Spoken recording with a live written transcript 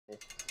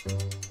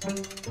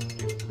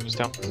Just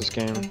down with this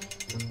game.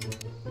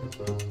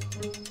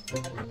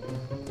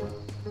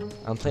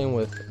 I'm playing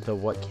with the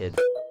what kid?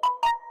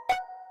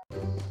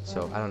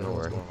 So I don't know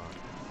where. How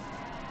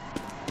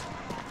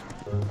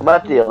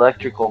about the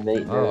electrical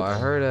maintenance? Oh, I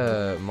heard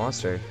a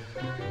monster.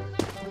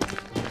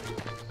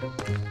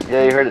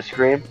 Yeah, you heard it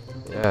scream?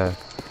 Yeah.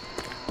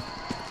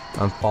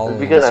 I'm following.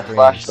 It's because I screams.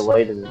 flashed the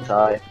light in its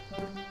eye.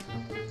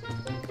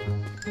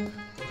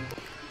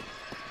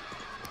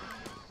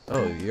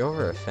 Oh, you're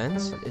over a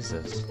fence? What is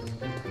this?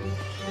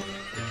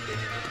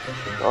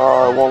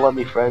 Oh, it won't let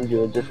me friend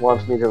you. It just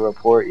wants me to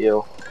report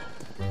you. Oh,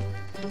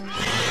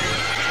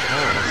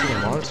 I see a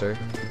monster.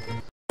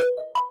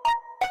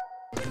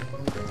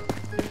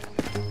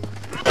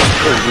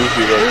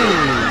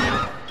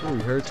 Ooh,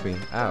 he hurts me.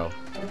 Ow.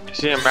 I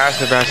see a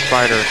massive ass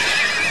spider.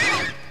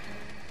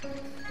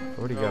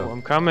 Where'd he Oh, go?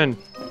 I'm coming.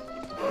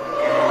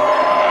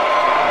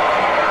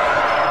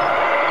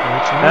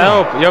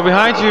 Help! Yo,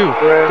 behind you!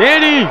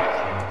 Danny!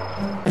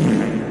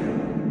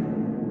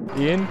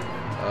 Ian?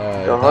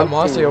 That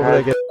monster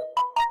over there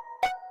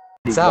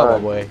gets out, my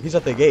boy. He's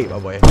at the gate, my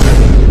boy.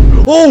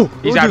 Oh!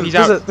 He's oh, out, dude, he's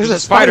out. There's a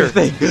spider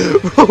thing.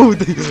 Oh,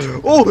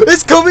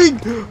 it's coming!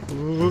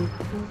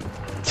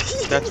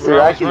 That's Dude,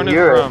 where I I was can running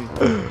hear from.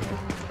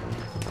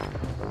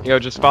 Yo,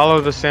 just follow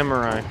the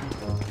samurai.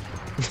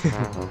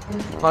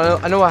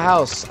 I know a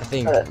house, I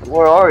think.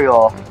 Where are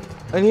y'all?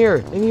 In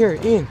here,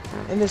 Ian.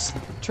 In this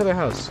trailer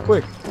house.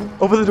 Quick,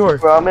 open the door.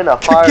 Bro, I'm in a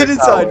fire Get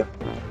inside. tower.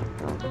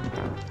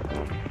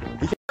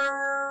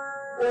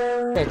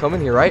 Can't come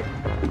in here, right?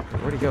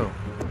 Where'd he go?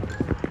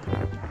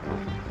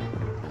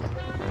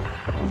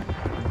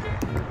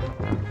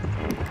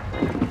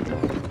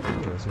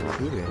 There's some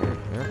food in here.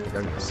 Yeah,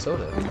 I got a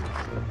soda.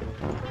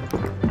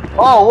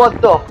 Oh,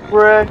 what the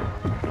frick?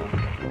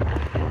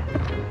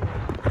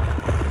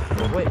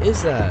 What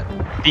is that?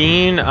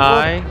 Bean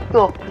Eye.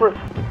 What the frick?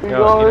 You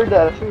Yo, all you heard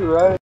that too,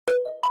 right?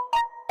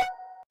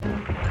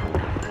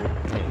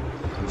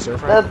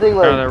 That thing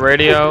like On the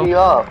radio. pissed me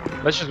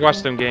off. Let's just watch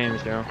some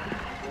games, yo.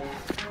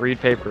 Read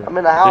paper. I'm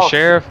in the house.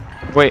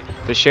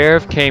 The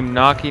sheriff came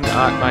knocking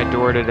at my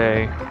door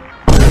today.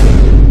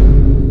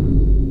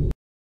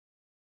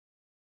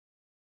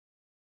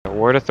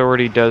 What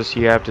authority does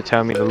he have to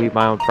tell me to leave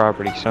my own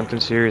property? Something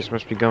serious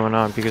must be going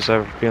on because I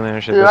have a feeling I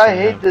should Dude, listen I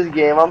to hate him. this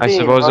game. I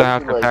suppose I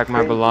have to like pack my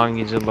crazy.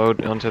 belongings and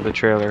load onto the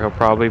trailer. He'll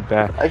probably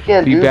I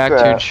can't be do back to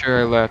crap.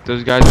 ensure I left.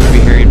 Those guys will be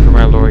hearing from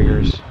my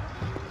lawyers.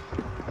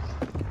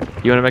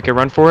 You wanna make a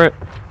run for it?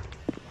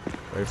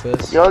 Ready for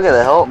this? Y'all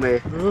gotta help me.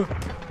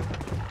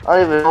 I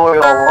don't even know where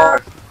y'all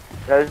are.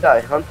 I just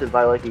got hunted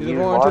by like a To the huge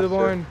barn, monster. to the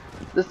barn.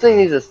 This thing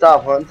needs to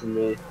stop hunting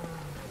me.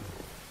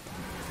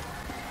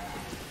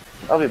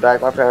 I'll be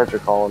back. My parents are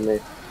calling me.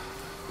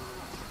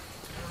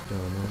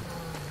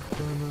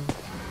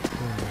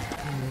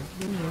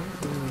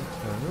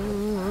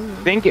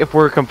 I think if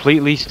we're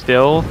completely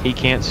still, he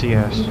can't see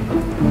us.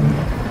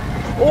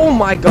 Oh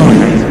my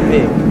god, he's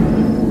big.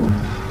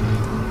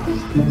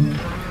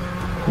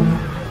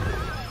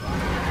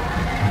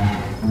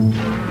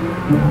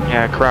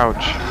 Yeah, crouch.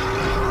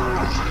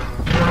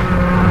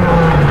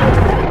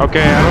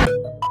 Okay, I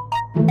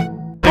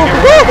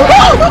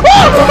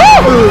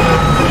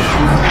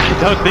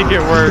don't think it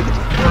worked.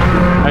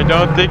 I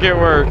don't think it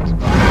worked.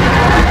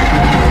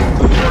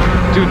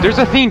 Dude, there's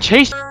a thing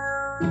chasing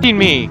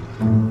me.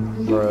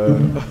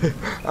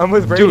 Bruh. I'm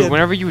with Brayden. Dude,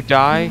 whenever you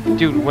die,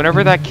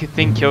 whenever that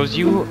thing kills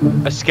you,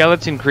 a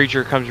skeleton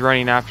creature comes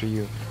running after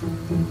you.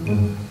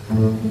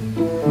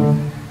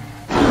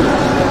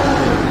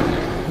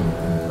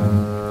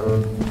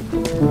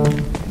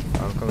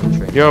 I'm coming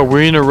train. Yo,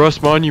 we're in a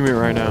Rust Monument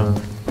right now.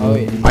 Oh,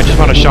 yeah. I just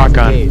found a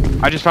shotgun.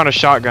 I just found a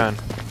shotgun.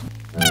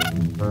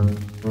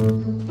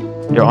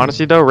 Yo,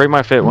 honestly though, rate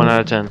my fit 1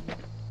 out of 10.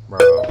 Bro,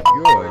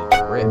 you are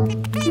a grip.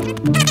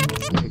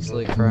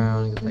 Pixelate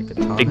crown, like a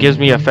top. It gives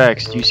me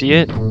effects. Do you see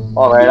it?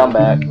 Alright, I'm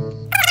back.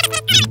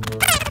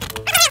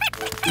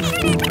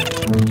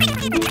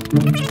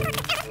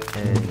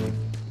 And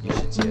you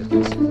should see it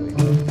basically.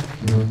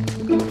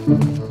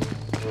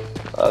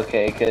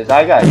 Okay, cause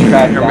I got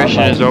tracked Your down mission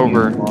by a is huge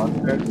over.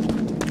 monster.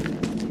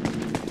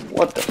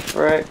 What the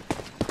frick?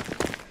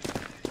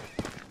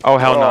 Oh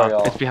hell Where are no!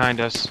 y'all? It's behind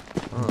us.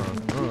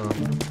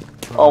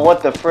 Oh,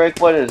 what the frick?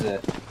 What is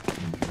it?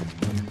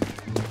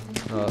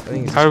 I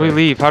think it's How do we this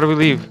way. leave? How do we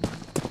leave?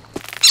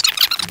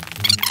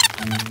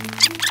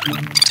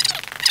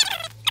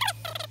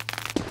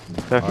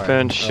 That Alright,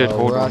 fence should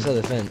hold we're on. outside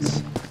the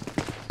fence.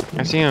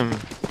 I see him.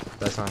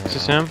 That's not him. Is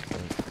this him?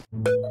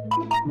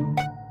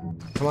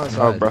 Come on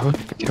Oh inside. bro.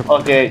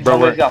 Okay, Bro,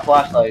 somebody's got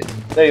flashlights.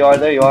 There you are,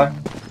 there you are.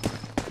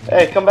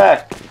 Hey, come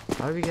back.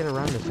 How do we get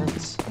around the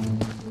fence?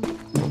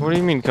 What do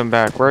you mean come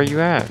back? Where are you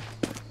at?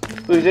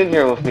 Who's in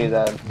here with me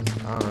then?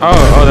 I don't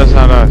know. Oh, that's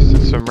not us.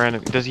 It's some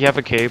random. Does he have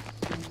a cape?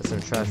 That's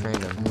some trash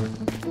random.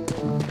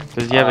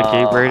 Does he have a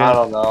cape, I Brayden?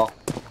 don't know.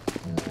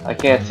 I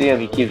can't see him,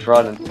 he keeps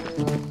running.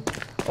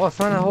 Oh, I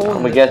found a hole I'm in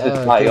gonna the, guess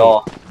it's not gate.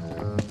 y'all.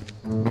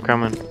 I'm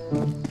coming.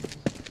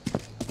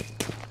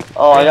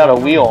 Oh, I got a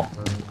wheel.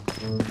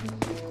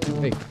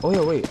 Wait. Oh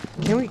yeah. Wait.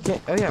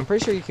 Oh yeah. I'm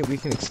pretty sure we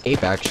can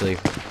escape actually.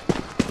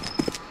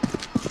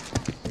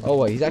 Oh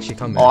wait. He's actually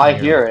coming. Oh, I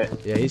hear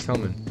it. Yeah, he's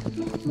coming.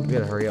 We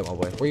gotta hurry up, my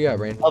boy. Where you at,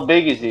 Rain? How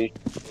big is he?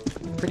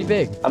 Pretty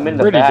big. I'm in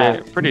the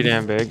back. Pretty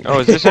damn big. Oh,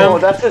 is this Oh,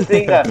 him? that's the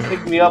thing that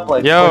picked me up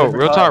like. Yo,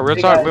 real talk. Look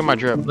at my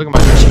drip. Look at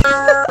my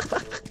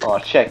drip. Oh,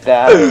 check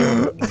that.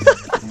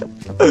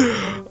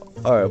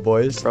 Alright,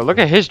 boys. Bro, look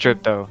at his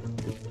drip though.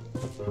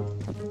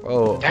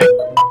 Oh.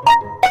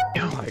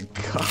 Oh my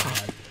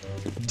god.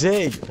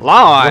 Dang.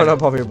 Lord. Run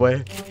up on me,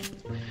 boy.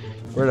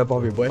 Run up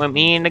on me, boy. Let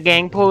me in the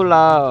gang pull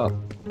up.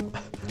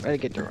 Ready to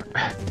get to run.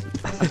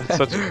 That's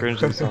such a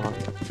cringy song.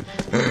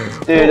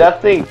 Dude,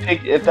 that thing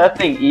if that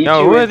thing eats Yo,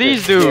 you, who are it's the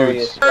these dudes?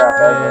 scariest crap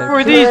ever. Who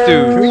are these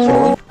Can we dudes?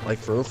 kill him? Like,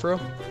 for real?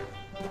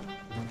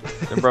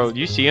 Bro,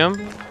 you see him?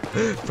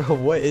 Bro,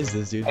 what is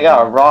this, dude? I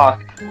got a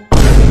rock.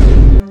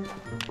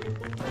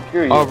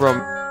 Screw you. Oh,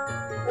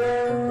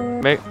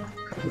 bro. Make.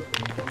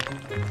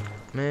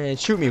 Man,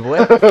 shoot me,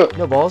 boy.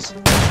 No balls.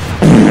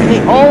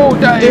 Oh,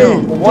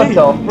 damn! What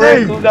the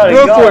frick? Who got a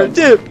Run for gun? it.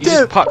 Dip, You just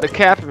dip. popped the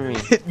cap at me.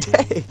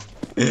 Dang.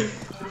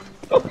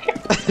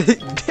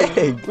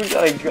 Dang. Who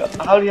got a gun?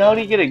 How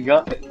do you get a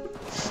gun?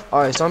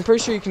 Alright, so I'm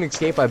pretty sure you can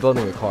escape by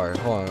building a car.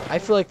 Hold on. I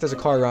feel like there's a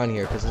car around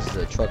here because this is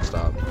a truck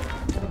stop.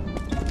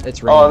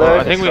 It's raining. Oh, there-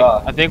 I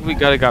think we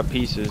got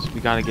pieces.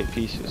 We gotta get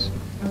pieces.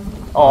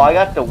 Oh, I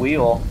got the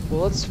wheel.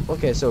 Well,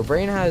 okay, so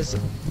Brain has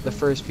the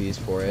first piece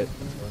for it.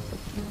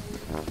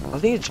 I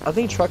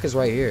think truck is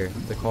right here.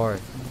 The car.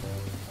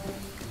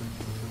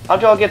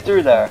 How'd y'all get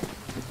through there?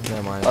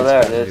 Never mind. Oh, it's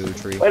there got it to do is.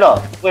 a tree. Wait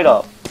up, wait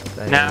up.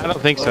 That Nah, is- I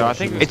don't think so. I Oh,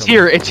 think shoot, it's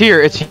somewhere. here. It's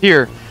here. It's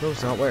here. No,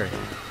 it's not. Where?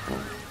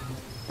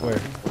 Where?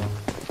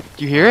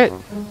 Do you hear it?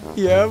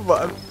 Yeah,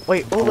 but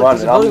wait. Oh, I'm look,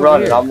 there's running, a I'm building over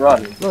running, here. I'm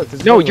running. Look,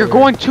 there's a No, building you're over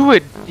going to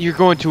it. You're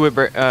going to it,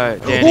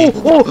 Danny. here.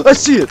 Oh, I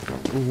see it.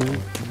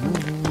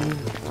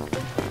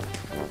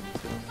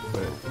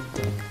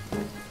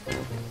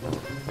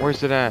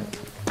 Where's it at?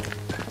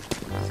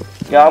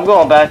 Yeah, I'm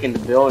going back in the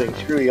building.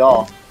 Screw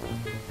y'all.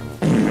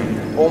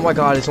 Oh my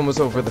God, it's almost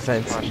over the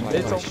fence.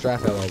 It's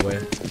strap out my way.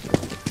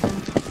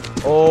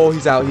 Oh,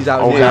 he's out. He's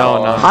out. Oh, He's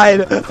hell out.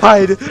 no.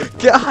 Hide.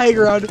 Get high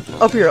ground.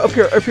 Up here. Up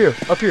here. Up here.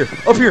 Up here.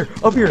 Up here.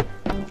 Up here.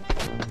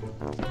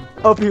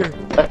 Up here.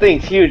 That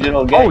thing's huge.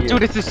 It'll get Oh, you.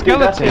 dude, it's a Dude,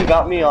 that thing skeleton.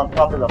 got me on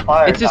top of the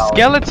fire It's a tower.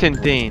 skeleton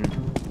thing.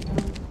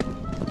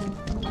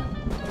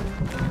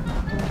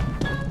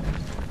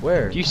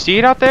 Where? Do you see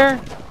it out there?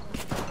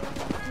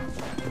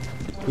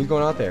 Who's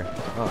going out there?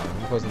 Oh,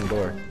 I'm closing the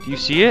door. Do you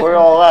see it? Where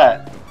y'all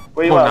at?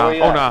 Where you Oh at? nah. Where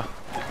you Oh at? nah.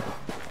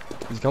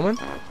 He's coming?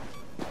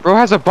 Bro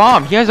has a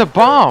bomb. He has a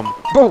bomb.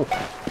 Bro!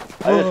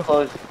 I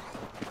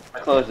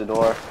closed the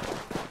door.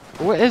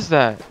 What is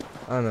that?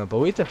 I don't know, but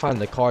we have to find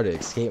the car to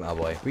escape, my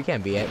boy. We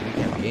can't be in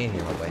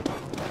here, my boy.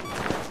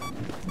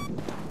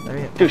 I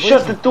mean, Dude,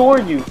 shut the door,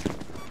 you.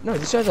 No,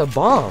 this guy's a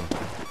bomb.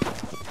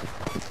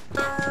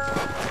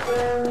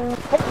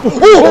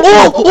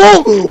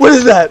 Oh! What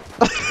is that?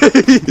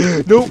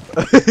 Nope.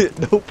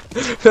 Nope.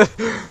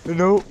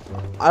 Nope.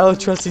 I don't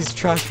trust these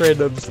trash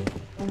randoms.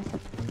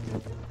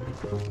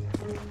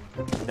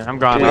 Yeah, I'm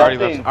gone. Dude, I already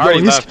that left. thing- I already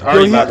Yo, he's- left. I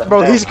already yo, left.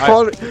 Bro, he's I-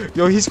 crawling.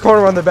 Yo, he's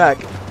crawling around the back.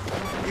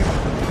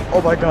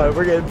 Oh my God,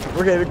 we're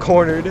getting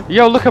cornered.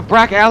 Yo, look at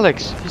Brack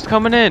Alex. He's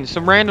coming in.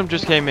 Some random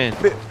just came in.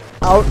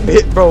 Out,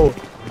 bro.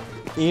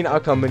 Ian, I'll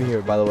come in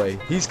here, by the way.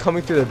 He's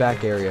coming through the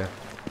back area.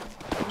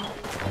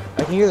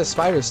 I can hear the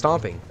spider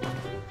stomping.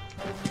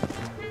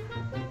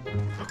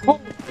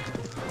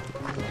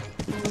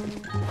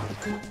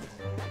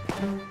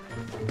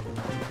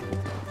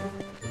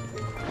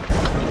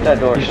 That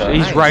door shut.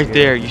 He's right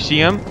there. You see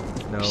him?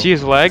 No. You see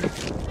his leg?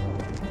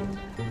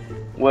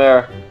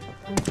 Where?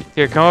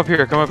 Here, come up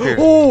here. Come up here.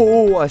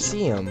 Oh, I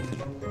see him.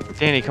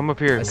 Danny, come up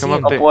here. I see Come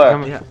him. up there. Up where?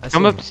 Come, Yeah, I see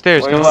come him.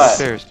 upstairs. Where Come you at?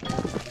 upstairs.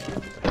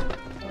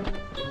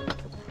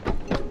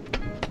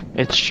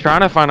 It's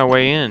trying to find a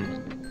way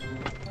in.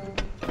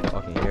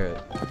 Fucking hear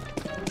it.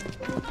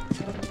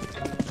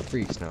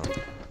 Freaks now.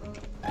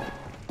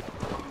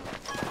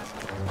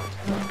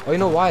 Oh, you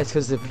know why? It's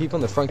because the people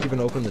in the front keep on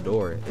opening the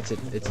door. It's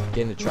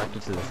getting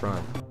attracted to the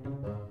front.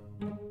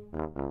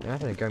 You're not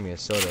gonna grab me a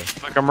soda.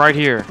 Look, I'm right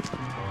here.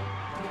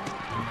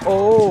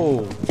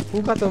 Oh,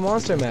 who got the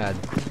monster mad?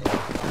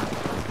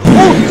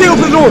 Oh, they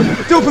opened the door!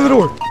 They opened the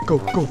door! Go,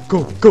 go,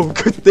 go, go!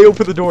 They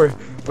opened the door.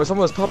 But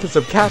someone's popping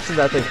some cats in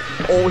that thing.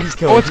 Oh, he's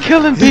killing. Oh, it's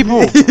killing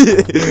people.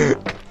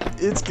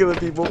 It's killing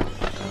people.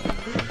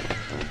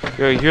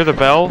 Yo, you hear the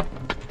bell?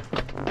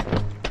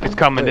 It's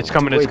coming. It's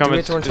coming. It's Wait, do we coming.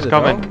 have to run to It's the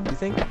coming. bell, you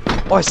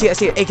think? Oh, I see it. I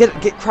see it. Hey, get,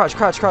 crouch.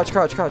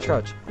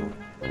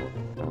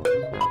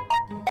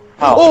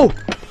 How? Oh!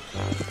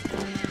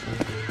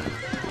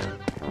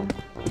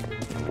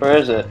 Where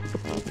is it?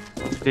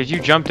 Did you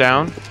jump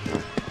down?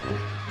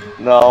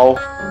 No.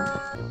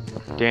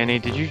 Danny,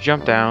 did you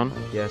jump down?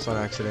 Yeah, it's on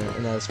accident.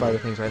 And the spider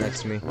thing's right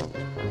next to me.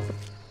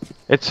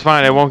 It's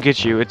fine. It won't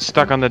get you. It's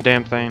stuck on the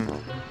damn thing.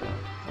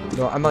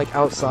 No, I'm like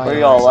outside. Where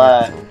y'all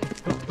at?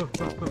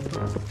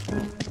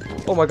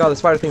 Oh my God, the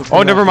spider thing's. Oh,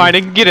 coming never at mind. me.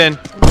 It can get in.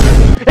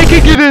 It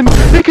can get in.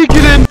 It can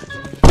get in.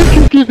 It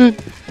can get in.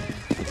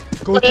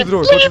 Go through the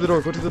door. Go through the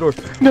door. Go through the door.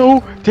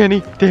 No, Danny.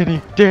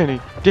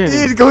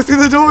 Dude, go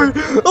through the door.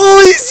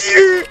 Oh, he's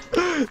here.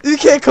 You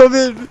can't come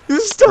in. You're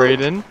stuck.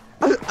 Brayden.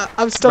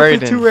 I'm stuck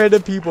with 2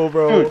 random people,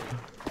 bro. Dude.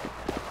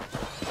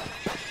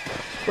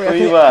 Wait, Where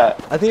you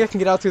at? I think I can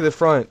get out through the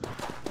front.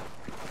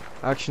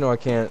 Actually, no, I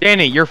can't.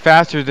 Danny, you're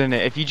faster than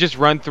it. If you just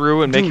run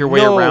through and make Dude, your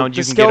way no, around,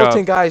 you the can get up.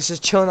 skeleton guy's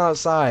just chilling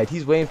outside.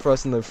 He's waiting for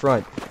us in the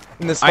front.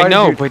 And the spider I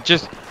know, dude, but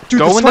just dude,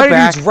 go the in the spider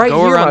back, dude's right go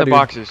here, around my the dude.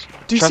 boxes.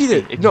 Do you Trust see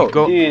me, that? if No. you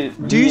go,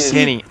 do you see?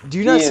 Danny. Do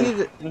you not see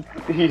that?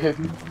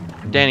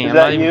 Danny, Is I'm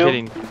that not even you?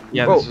 kidding.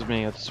 Yeah, Bro, this is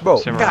me. It's bro,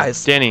 Simran.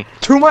 guys, Danny,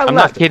 To my I'm left.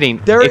 not kidding.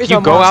 There If is you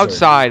a go monster.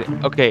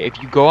 outside, okay,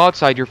 if you go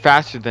outside, you're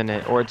faster than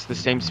it, or it's the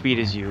same speed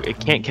as you. It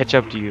can't catch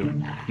up to you.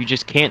 You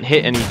just can't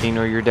hit anything,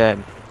 or you're dead.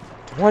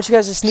 Why don't you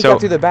guys just sneak So- out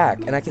through the back,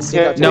 and I can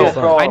sneak Yeah, out through No, the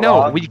front? I know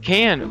rock. we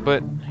can,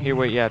 but here,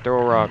 wait, yeah,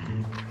 throw a rock.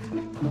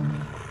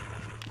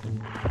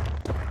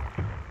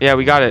 Yeah,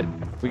 we got it.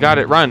 We got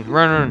it. Run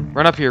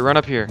up here, run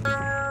up here.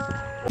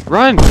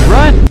 Run! We can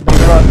run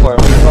for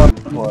it. We can run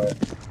for it.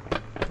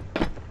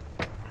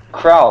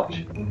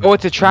 Crouch. Oh,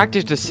 it's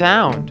attracted to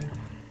sound.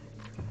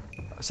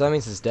 So that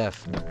means it's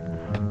deaf.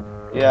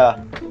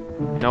 Yeah.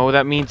 No,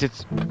 that means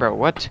it's, bro.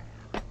 What?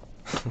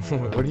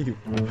 What do you?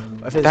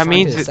 If it's That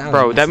means attracted to it, sound,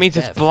 bro. That means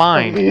it's deaf.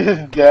 blind.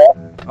 Yeah.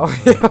 Oh,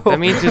 yeah. That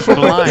means it's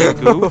blind,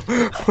 goof.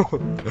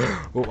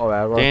 Oh,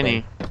 bad,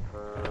 Danny.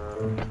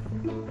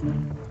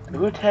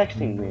 Who's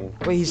texting me?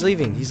 Wait, he's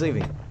leaving. He's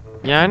leaving.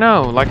 Yeah, I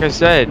know. Like I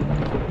said,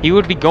 he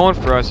would be going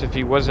for us if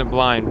he wasn't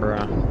blind, bro.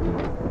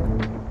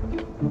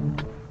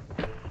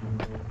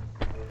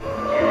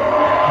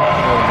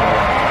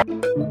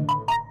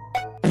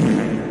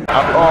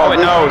 Oh, it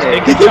knows. It He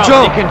can can jump.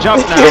 jump. It can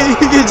jump He now. can, he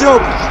can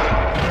jump.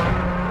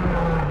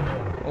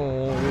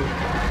 Oh.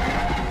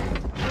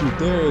 Dude,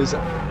 there is.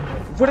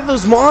 What are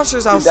those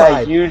monsters That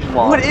outside? huge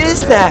monster. What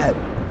is that?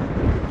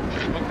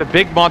 The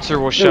big monster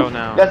will show Dude,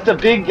 now. That's the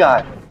big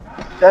guy.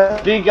 That's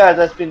the big guy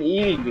that's been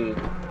eating me.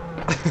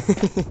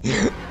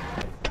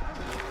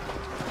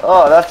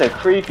 Oh, that's a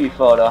creepy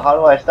photo. How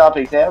do I stop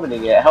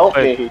examining it? Help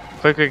Wait. me.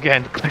 Click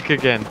again. Click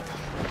again.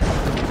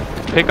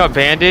 Pick up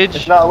bandage.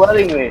 It's not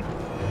letting me.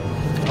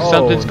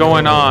 Something's Oh,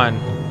 going no.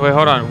 on. Wait,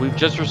 hold on. We've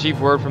just received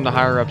word from the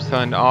higher-ups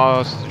telling all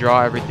us to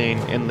draw everything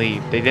and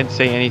leave. They didn't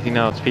say anything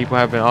else. People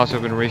have also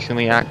been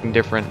recently acting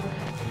different.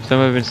 Some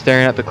have been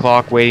staring at the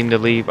clock, waiting to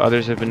leave.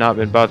 Others have not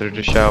been bothered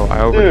to show.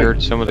 I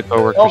overheard some of the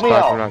coworkers help me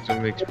talking out. about some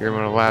of the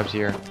experimental labs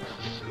here.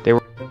 They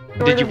were.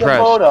 Did you Where's the press?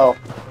 Photo?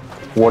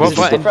 What Just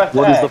button? press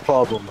What is the X.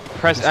 problem?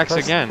 Press Just X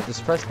again.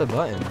 Just press the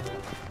button.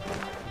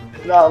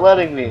 It's not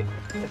letting me.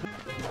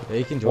 Yeah,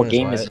 you can join What us,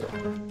 game Wyatt. is it?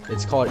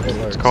 It's called It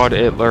Lurks. It's called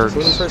It So Lurks.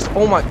 when you first,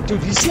 oh my, dude,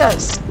 do you see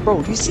that?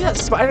 Bro, do you see that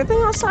spider thing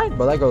outside?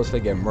 Bro, that girl's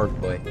gonna get murked,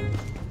 boy.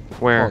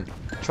 Where?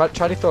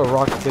 Try to throw a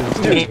rock to the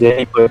Dude.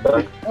 Danny put it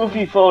back.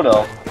 Goofy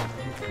photo.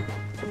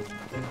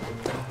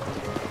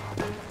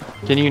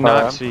 Can you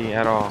not see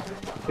at all?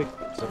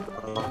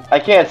 I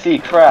can't see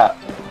crap.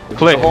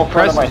 Click. The whole front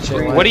Press. of my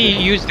screen. What do you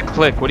use to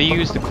click? What do you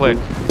use to click?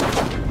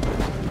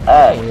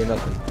 I X. hear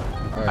nothing.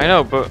 All right. I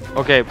know, but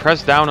okay.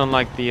 Press down on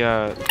like the.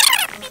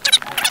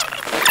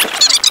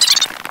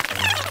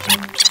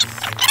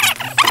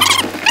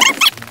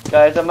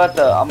 Guys, I'm at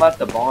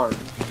the barn.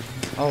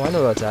 Oh, I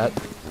know where that's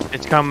at.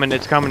 It's coming.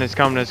 It's coming. It's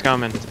coming. It's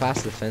coming. It's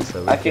past the fence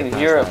though. We I can't can pass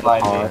hear it that.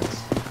 by Alright. me.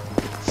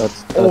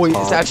 That's Oh, it's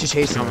hot. actually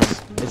chasing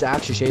us. It's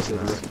actually chasing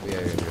us. Yeah, yeah,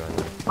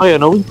 yeah. Oh yeah,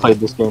 no, we played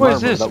this game. What I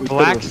is this? remember that. We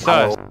Black played it with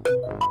Kyle.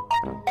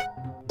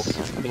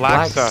 sus.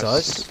 Black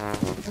sus. Oh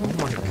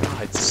my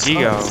god.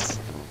 Zio. sus.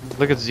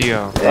 Look at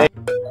Zio. Hey,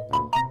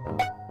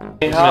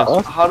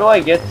 how do I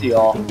get to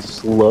y'all?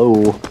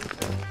 Slow.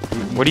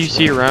 What do you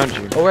see around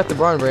you? Oh, we're at the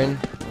barn, Brayden.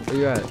 Where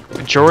you at?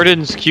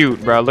 Jordan's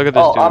cute, bro. Look at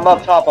this Oh, dude. I'm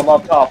up top. I'm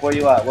up top. Where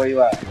you at? Where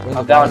you at? We're in the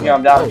I'm down barn. here.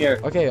 I'm down Oh, here.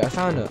 Okay, I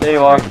found it. There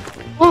you are.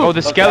 Oh, the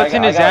Okay,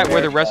 skeleton I is got at where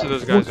it. the rest of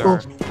those guys What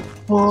are. the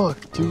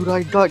fuck, dude,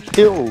 I got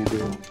killed.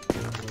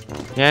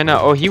 Yeah, no.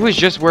 Oh, he was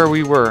just where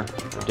we were,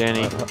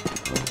 Danny.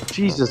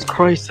 Jesus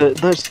Christ,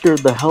 that scared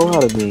the hell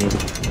out of me.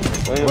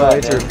 Where you Well, at?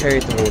 it's a man? repair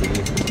the woody.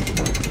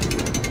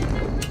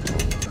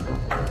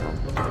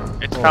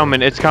 It's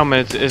coming. It's coming.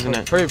 It's, isn't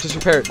it? Hurry up, just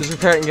repair it. Just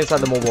repair it and get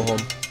inside the mobile home.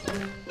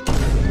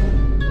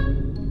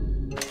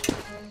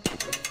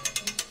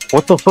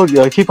 What the fuck?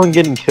 I keep on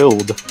getting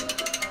killed.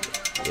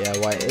 Yeah,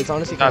 why? It's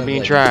honestly Stop kind being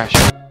of trash.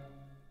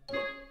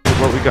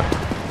 What we got?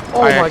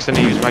 Oh I my!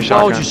 accidentally used my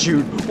Why would shotgun. you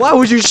shoot? Why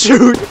would you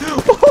shoot?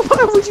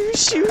 Why would you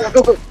shoot?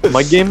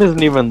 My game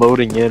isn't even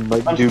loading in.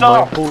 Like, I'm dude,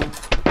 stuck. my whole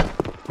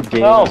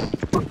game. Help!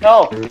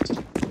 Help!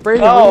 Brayden,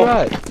 No. where you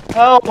at?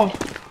 Help!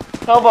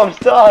 Help! I'm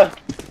stuck.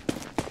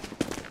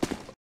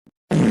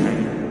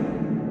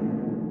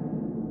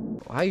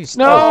 How you stuck?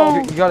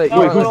 No. You got it. No,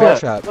 You Wait, got who's the bear that?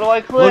 trap. What do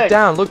I click? Look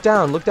down. Look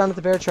down. Look down at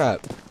the bear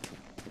trap.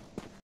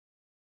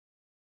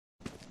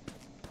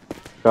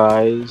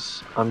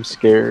 Guys, I'm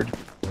scared.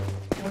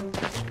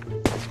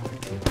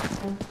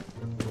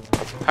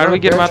 How do we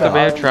get him out the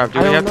bear trap? trap? Do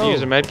I we don't have to know.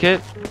 use a med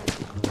kit?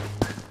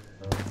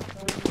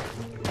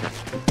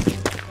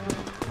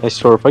 I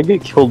swear, if I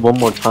get killed one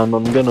more time,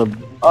 I'm gonna.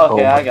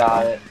 Okay, I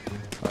got it.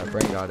 Alright,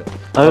 Brayden got it.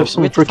 I have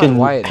some we have to find freaking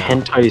Wyatt now.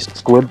 hentai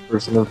squid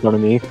person in front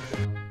of me.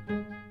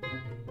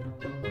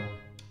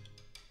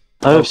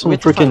 I have some we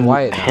have to find freaking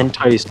Wyatt now.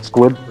 hentai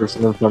squid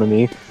person in front of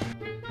me.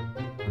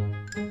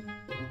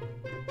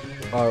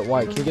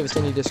 Wyatt, can you give us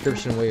any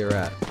description where you're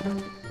at?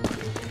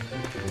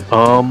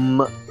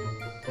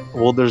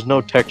 Well, there's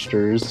no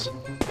textures.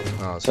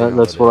 Oh, so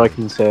That's what I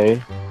can say.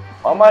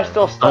 Why am I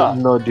still stuck?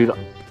 No, dude.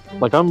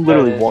 Like, I'm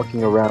literally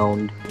walking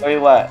around. Where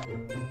you at?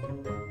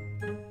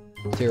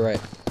 To your right.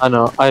 I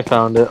know, I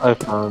found it.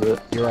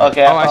 You're right.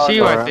 Okay. Oh, I see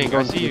you. found I it. think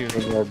I see you.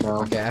 Right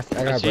now. Okay, I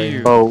I got see Brady.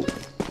 you. Oh,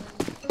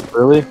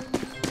 really?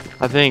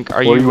 I think.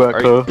 Are Where you? you at,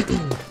 Are, Ko?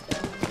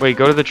 wait,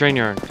 go to the train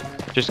yard.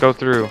 Just go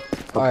through.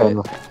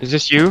 Alright. Is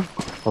this you?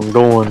 I'm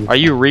going. Are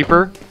you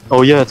Reaper?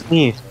 Oh yeah, it's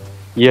me.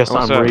 Yes,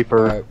 What's I'm up? Reaper.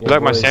 Alright, You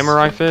like my boys,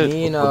 samurai fit?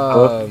 Me and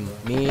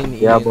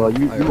Yeah, Ian, bro,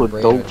 you are look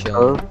Brady are dope,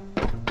 chilling.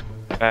 bro.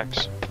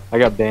 Facts. I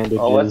got bandages.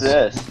 Oh, what's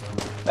this?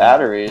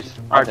 Batteries.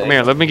 Alright, come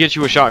here. Let me get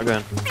you a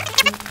shotgun.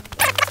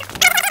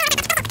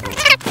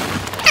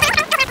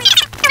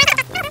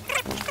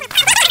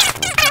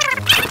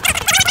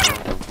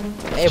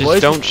 Hey, Just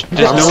boys, don't. just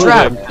Just don't.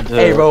 strap. Strap.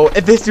 Hey, bro,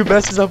 if this dude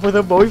messes up with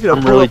him, bro, he's gonna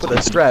I'm pull really up with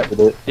a strap. with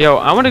it. Yo,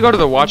 I want to go to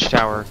the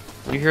watchtower.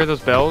 You hear those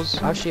bells?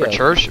 Actually, For yeah.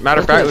 church?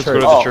 Matter of Let's fact, go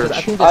let's to go to the church. I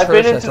church. think the I've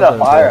been church has into the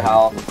something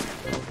firehouse.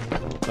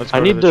 Let's go I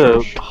to need the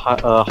to church.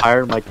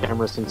 hire my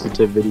camera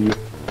sensitivity.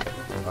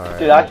 Alright.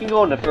 Dude, I can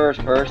go into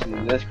first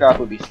person. This crap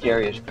would be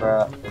scary as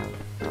crap.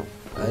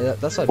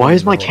 That's not Why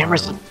is my normal. camera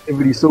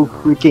sensitivity so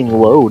freaking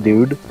low,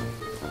 dude?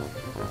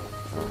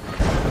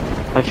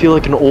 I feel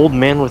like an old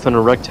man with an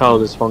erectile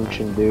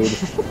dysfunction, dude.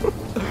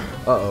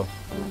 Uh-oh.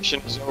 Mission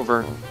is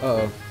over.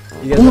 Uh-oh.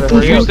 You guys better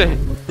hurry Use up. the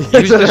You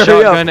guys use the better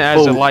hurry up. shotgun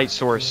as a Oh. light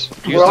source.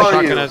 Use Where the are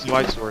shotgun you? as a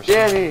light source.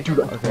 Danny!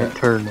 Dude, I Okay. can't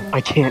turn. I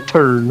can't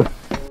turn.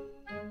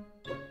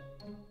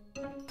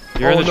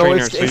 You're in the no,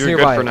 trainer, it's, so it's you're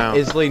nearby. good for now.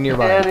 It's literally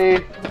nearby.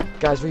 Danny!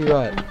 Guys, where you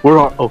at? Where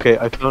are? Okay,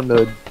 I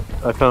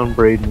found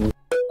Braden.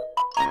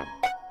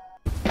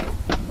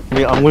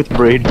 Yeah, I'm with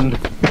Braden.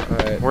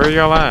 Alright. Where are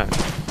y'all at?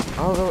 I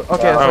don't know.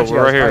 Okay, I Oh, found you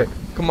we're guys. right here. Alright,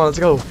 come on, let's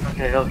go.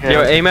 Okay, okay.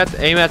 Yo, aim at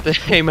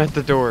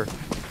the door.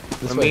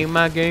 This I way. mean,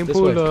 my game This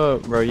pull way.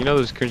 up, bro. You know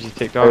those cringy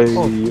TikToks. Hey,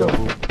 Oh,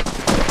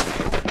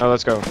 yo. Oh,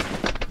 let's go.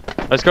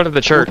 Let's go to the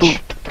church.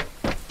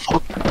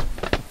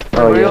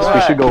 Oh Where yes, you we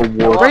at? should go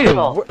war.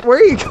 Brayden, where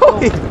are you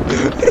going?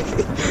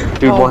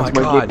 Dude, oh once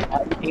my my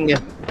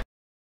god.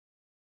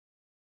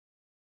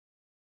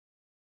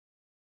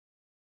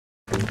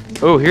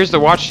 Oh, here's the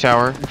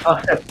watchtower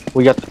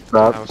We got the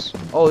trap. house.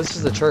 Oh, this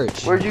is the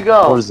church. Where'd you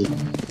go? What is it?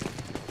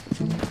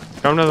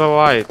 Come to the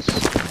lights.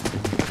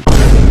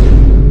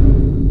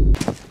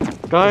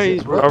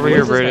 Guys, What- Over what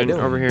here, is this guy Braden. doing?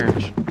 Over here.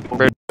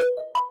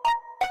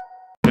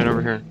 Braden,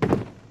 over here.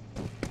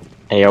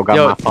 hey, I got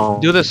Yo, my phone.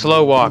 do the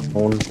slow walk.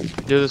 phone.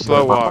 Do the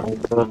slow walk.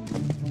 phone.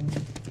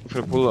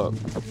 For the pull up.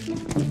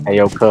 Hey,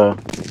 yo, cuh.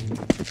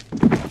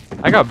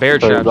 I got bear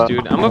Sorry, traps, but-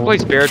 dude. I'm gonna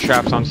place bear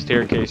traps on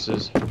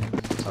staircases.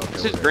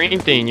 This is green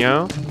thing,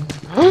 yo.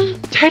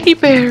 Teddy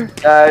bear.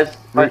 Guys,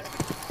 my-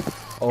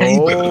 Oh, Hey,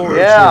 it's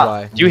yeah.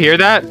 nearby. Do you hear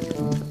that?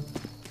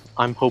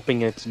 I'm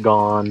hoping it's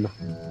gone.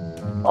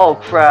 oh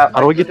crap.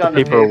 How do I clicked get the on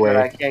paper page away? and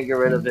I can't get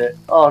rid of it.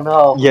 Oh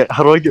no. Yeah,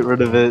 how do I get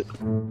rid of it?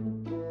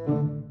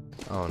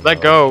 Oh, no.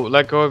 Let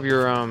go of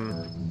your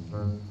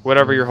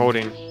whatever you're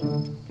holding,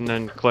 and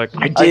then click.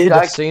 I did.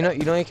 So you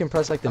know you can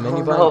press like the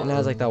menu Oh, button no. and it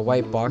has like that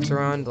white box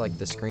around like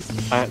the screen.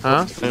 Huh?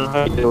 I know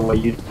how to do it.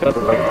 You gotta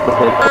like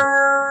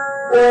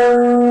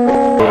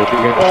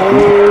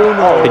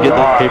Oh to get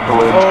that paper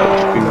away.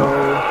 Oh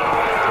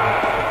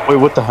no.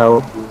 Wait, what the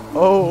hell?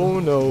 Oh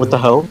no. What the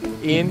hell?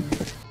 Ian,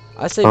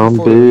 I say I'm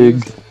before we big.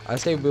 leave. I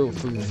say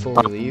before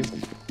we leave,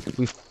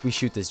 we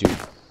shoot this dude.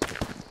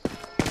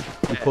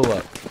 We pull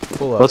up.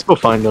 Pull up. Let's go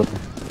find him.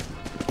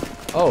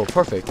 Oh,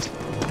 perfect.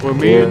 When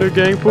me and the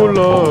gang pull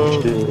Oh,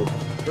 up.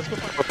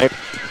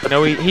 shit.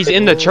 No, he's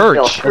in the No,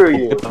 church. screw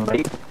you.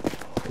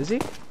 Is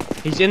he?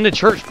 He's in the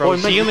church, bro. Oh,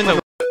 See him in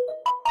the.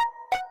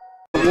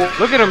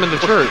 Look at him in the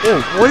church.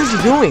 Oh, what is he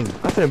doing?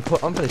 I'm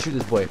finna shoot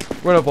this boy.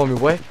 Run up on me,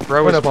 boy.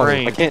 Bro Run is up on me.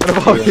 praying. I can't. Run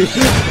up on me.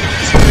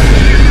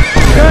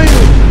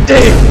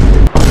 Damn.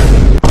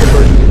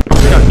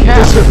 Got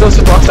cat. Throw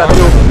some rocks at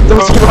him. Throw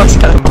some rocks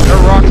at him. Throw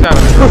rocks at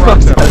him. Throw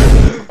rocks at him.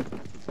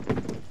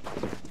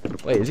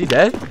 Wait, is he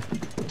dead?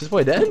 Is this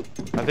boy dead?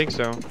 I think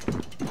so.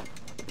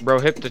 Bro,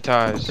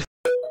 hypnotized.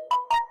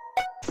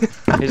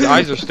 His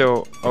eyes are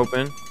still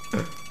open.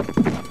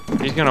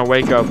 He's gonna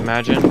wake up,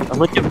 imagine. I'm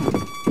like,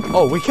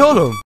 Oh, we killed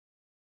him.